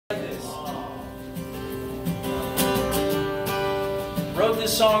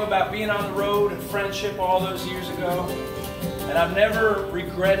this song about being on the road and friendship all those years ago, and I've never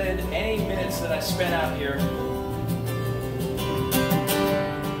regretted any minutes that I spent out here.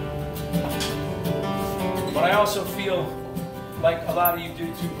 But I also feel like a lot of you do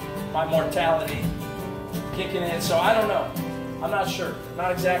too, my mortality kicking in. So I don't know. I'm not sure.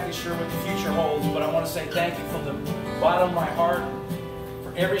 Not exactly sure what the future holds, but I want to say thank you from the bottom of my heart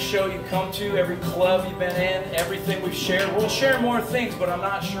for every show you come to, every club you've been in, everything we've shared. We'll share more things, but I'm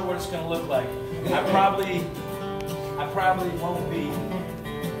not sure what it's going to look like. I probably won't be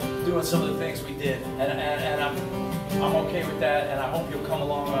doing some of the things we did, and I'm okay with that, and I hope you'll come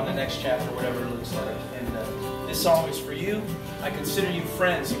along on the next chapter, whatever it looks like. And this song is for you. I consider you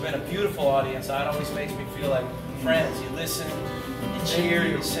friends. You've been a beautiful audience. It always makes me feel like friends. You listen, you cheer,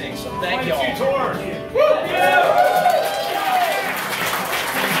 you sing. So thank you all.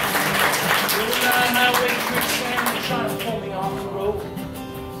 Highway quicksand, you're trying to pull me off the road.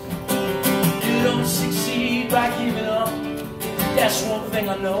 You don't succeed by giving up. That's one thing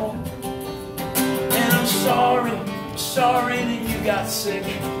I know. And I'm sorry that you got sick.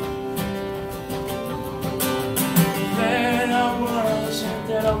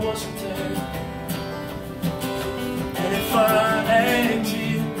 That I wasn't there. And if I acted to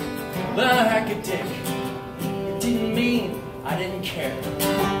you like a dick, it didn't mean I didn't care.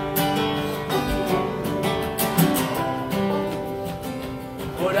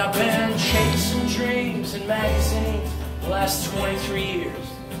 But I've been chasing dreams in magazines the last 23 years.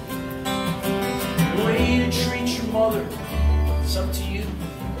 The way you treat your mother, it's up to you.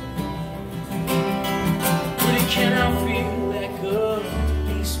 But it cannot feel that good.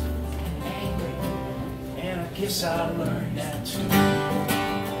 Guess I learned that too.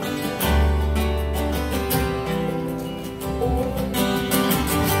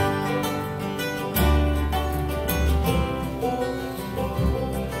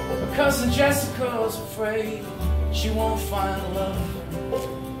 My cousin Jessica's afraid she won't find love.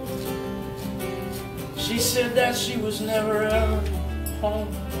 She said that she was never ever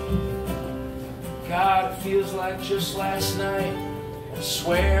home. God, it feels like just last night I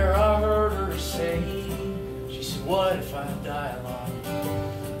swear I heard her say, what if I die alone?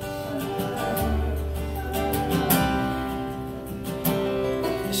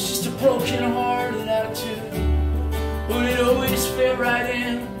 It's just a broken-hearted attitude, but it always fit right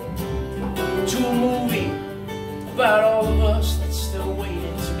in to a movie about all of us that's still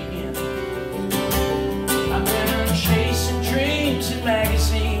waiting to begin. I've been chasing dreams in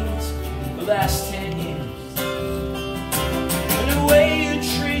magazines the last 10 years, and the way you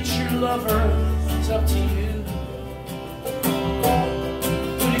treat your lover is up to you.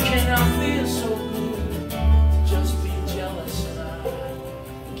 I feel so good to just be jealous, and I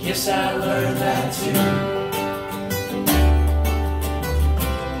guess I learned that too.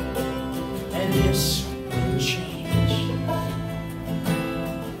 And this will change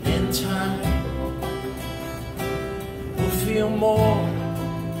in time. We'll feel more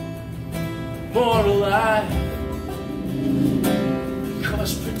alive,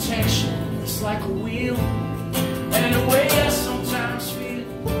 because protection is like a wheel, and the way I sometimes feel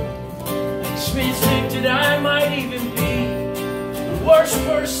me think that I might even be the worst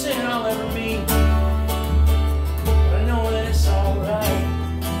person I'll ever meet. But I know that it's alright,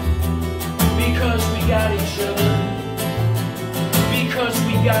 because we got each other. Because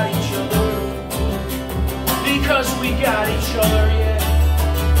we got each other. Because we got each other, yeah.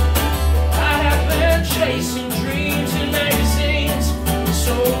 I have been chasing dreams in magazines for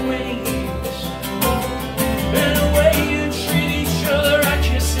so many years. And the way you treat each other, I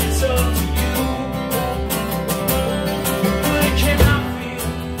guess it's up to you.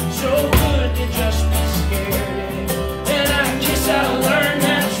 So good to just be scared, and I guess I learned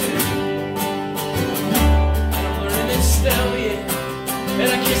that too. And I'm learning it still, yeah. And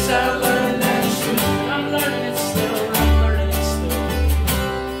I guess I learned that too. I'm learning it still, I'm learning it still.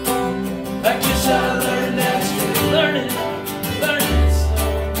 I guess I learned that too. Learning it still.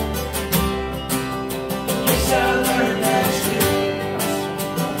 I guess I learned that too.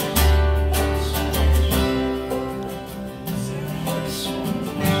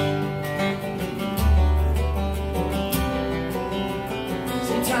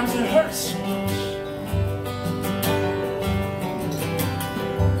 Sometimes it hurts so much.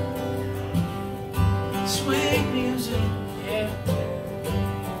 Sweet music, yeah.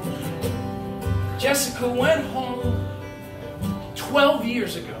 Jessica went home 12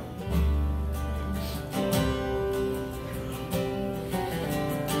 years ago.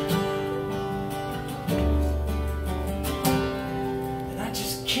 And I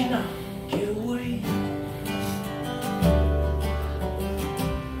just cannot get away.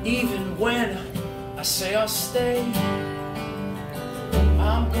 I say I'll stay.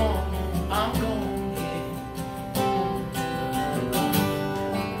 I'm gone, yeah.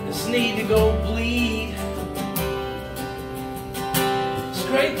 There's need to go bleed. There's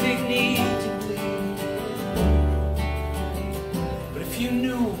great big need to bleed. But if you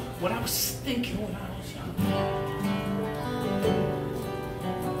knew what I was thinking when I was young,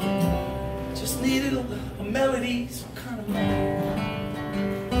 just needed a melody, some kind of melody.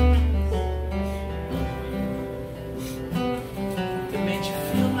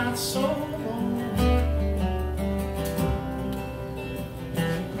 So long.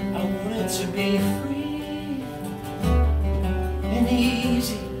 I wanted to be free and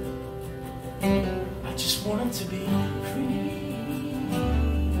easy. I just wanted to be free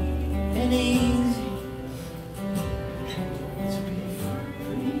and easy. To be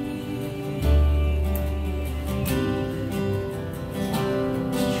free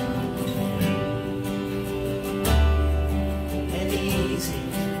and easy.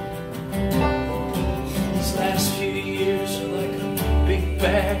 These last few years are like a big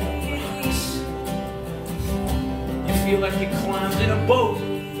bag of rocks. You feel like you climbed in a boat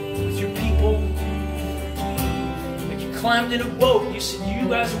with your people. Like you climbed in a boat and you said, you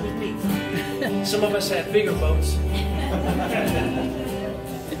guys are with me. Some of us had bigger boats.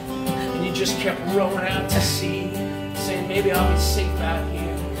 And you just kept rowing out to sea, saying, maybe I'll be safe out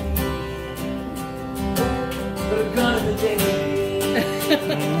here. Put a gun in the day.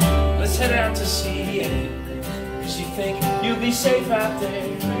 Let's head out to sea, because you think you'll be safe out there.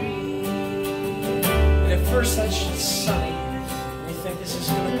 And at first that's just sunny, and you think this is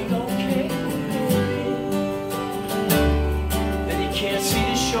going to be okay. Then you can't see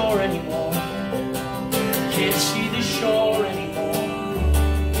the shore anymore. Can't see the shore anymore.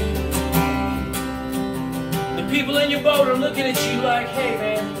 The people in your boat are looking at you like, hey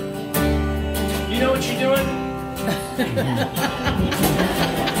man, you know what you're doing?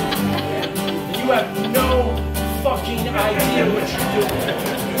 You have no fucking idea what you're doing.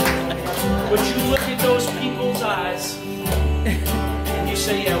 But you look at those people's eyes and you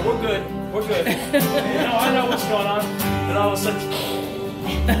say, yeah, we're good, we're good. No, I know what's going on. And all of a sudden,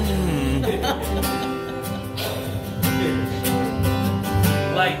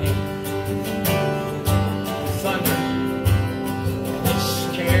 lightning, thunder,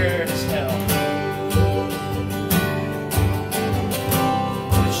 scared as hell.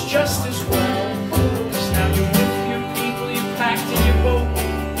 Just as well, because now you're with your people, you're packed in your boat,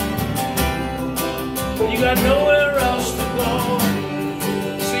 you got nowhere else to go.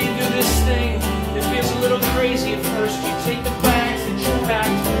 So you do this thing that feels a little crazy at first. You take the bags that you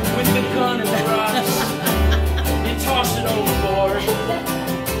packed with the gun and the rocks, you toss it overboard,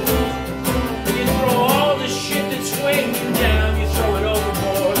 and you throw all the shit that's weighing you down, you throw it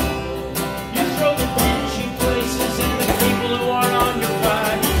overboard. You throw the dingy places and the people who aren't on your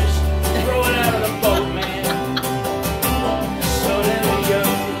ride. Throw it out of the boat, man. So there we go.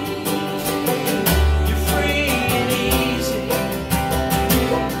 You're free and easy.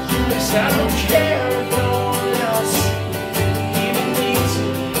 'Cause I don't care.